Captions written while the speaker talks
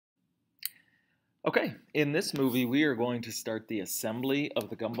Okay, in this movie, we are going to start the assembly of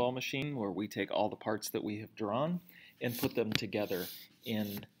the gumball machine where we take all the parts that we have drawn and put them together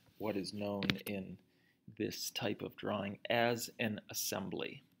in what is known in this type of drawing as an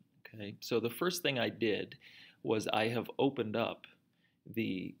assembly. Okay, so the first thing I did was I have opened up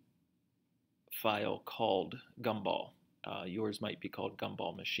the file called Gumball. Yours might be called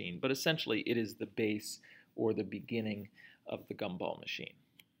Gumball Machine, but essentially it is the base or the beginning of the gumball machine.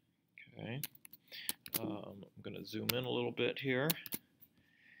 Okay. I'm going to zoom in a little bit here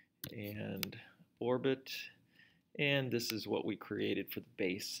and orbit, and this is what we created for the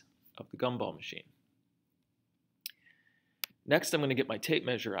base of the gumball machine. Next, I'm going to get my tape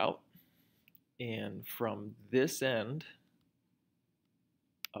measure out, and from this end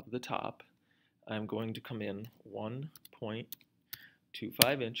of the top, I'm going to come in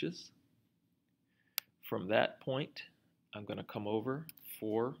 1.25 inches. From that point, I'm going to come over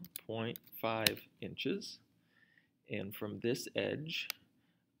 4.5 inches, and from this edge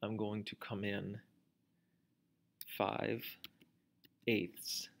I'm going to come in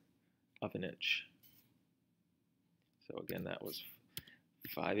 5/8 of an inch. So again, that was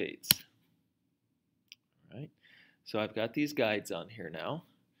 5/8. All right, so I've got these guides on here now.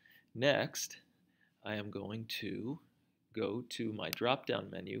 Next, I am going to go to my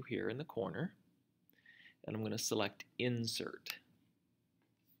drop-down menu here in the corner, and I'm going to select Insert.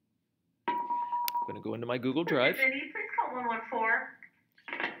 I'm going to go into my Google Drive. Please call 114.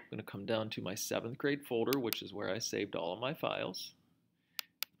 I'm going to come down to my 7th grade folder, which is where I saved all of my files.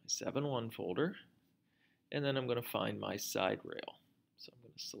 My 7.1 folder. And then I'm going to find my side rail. So I'm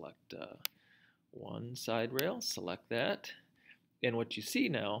going to select one side rail, select that. And what you see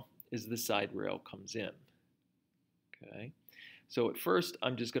now is the side rail comes in. Okay. So at first,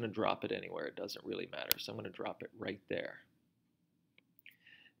 I'm just going to drop it anywhere. It doesn't really matter. So I'm going to drop it right there.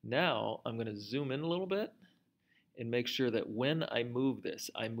 Now I'm going to zoom in a little bit and make sure that when I move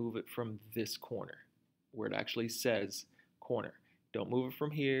this, I move it from this corner where it actually says corner. Don't move it from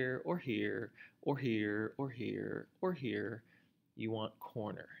here or here or here or here or here. You want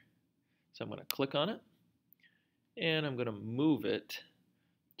corner. So I'm going to click on it and I'm going to move it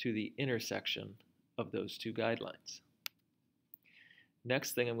to the intersection of those two guidelines.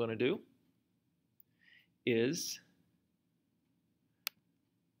 Next thing I'm going to do is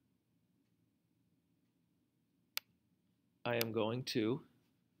I am going to,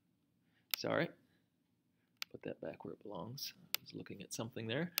 put that back where it belongs. I was looking at something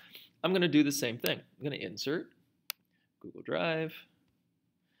there. I'm going to do the same thing. I'm going to insert, Google Drive,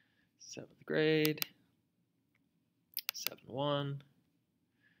 7th grade, 7.1,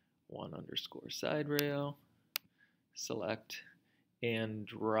 1_ side rail, select, and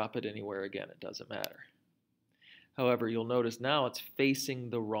drop it anywhere again. It doesn't matter. However, you'll notice now it's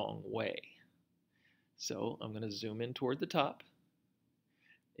facing the wrong way. So I'm going to zoom in toward the top,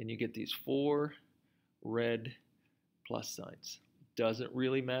 and you get these 4 red plus signs. Doesn't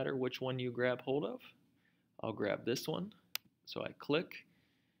really matter which one you grab hold of. I'll grab this one. So I click,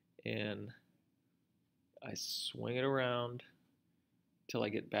 and I swing it around till I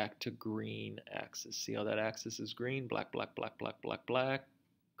get back to green axis. See how that axis is green? Black, black, black, black, black, black,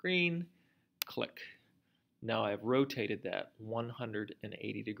 green, click. Now I've rotated that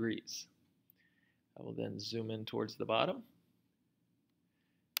 180 degrees. I will then zoom in towards the bottom,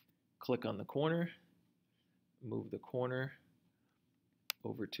 click on the corner, move the corner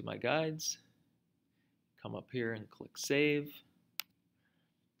over to my guides, come up here and click Save.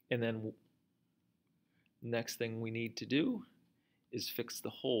 And then next thing we need to do is fix the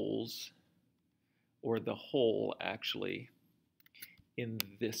holes, or the hole actually, in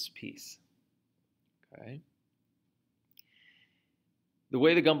this piece. Okay. The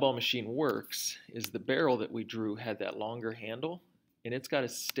way the gumball machine works is the barrel that we drew had that longer handle, and it's got to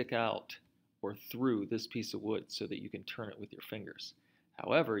stick out or through this piece of wood so that you can turn it with your fingers.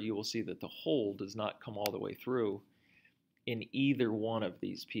 However, you will see that the hole does not come all the way through in either one of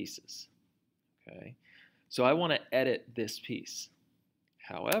these pieces. Okay, so I want to edit this piece.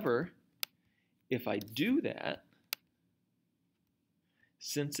 However, if I do that,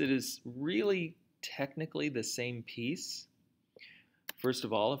 since it is really technically the same piece, first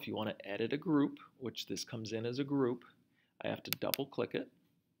of all, if you want to edit a group, which this comes in as a group, I have to double click it.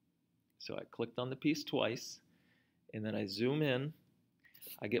 So I clicked on the piece twice, and then I zoom in.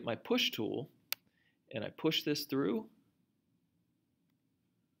 I get my push tool, and I push this through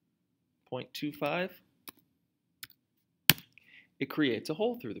 0.25. It creates a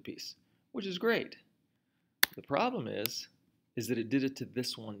hole through the piece, which is great. The problem is that it did it to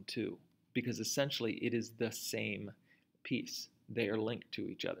this one too, because essentially it is the same piece. They are linked to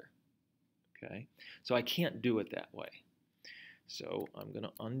each other. Okay, so I can't do it that way. So I'm going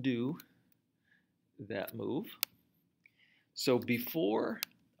to undo that move. So before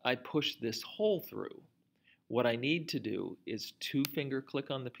I push this hole through, what I need to do is 2-finger click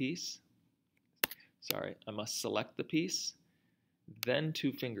on the piece. Sorry, I must select the piece, then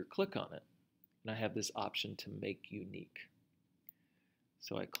 2-finger click on it, and I have this option to make unique.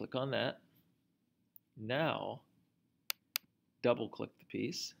 So I click on that. Now, double click the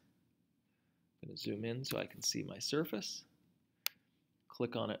piece. I'm going to zoom in so I can see my surface.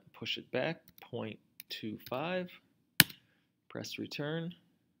 Click on it and push it back, 0.25. Press return.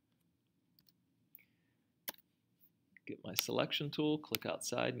 Get my selection tool, click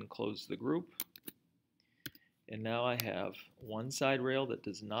outside and close the group. And now I have one side rail that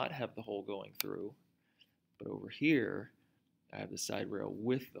does not have the hole going through, but over here I have the side rail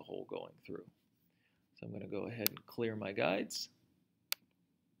with the hole going through. So I'm going to go ahead and clear my guides,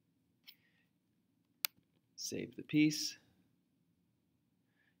 save the piece,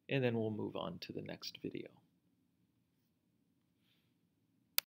 and then we'll move on to the next video.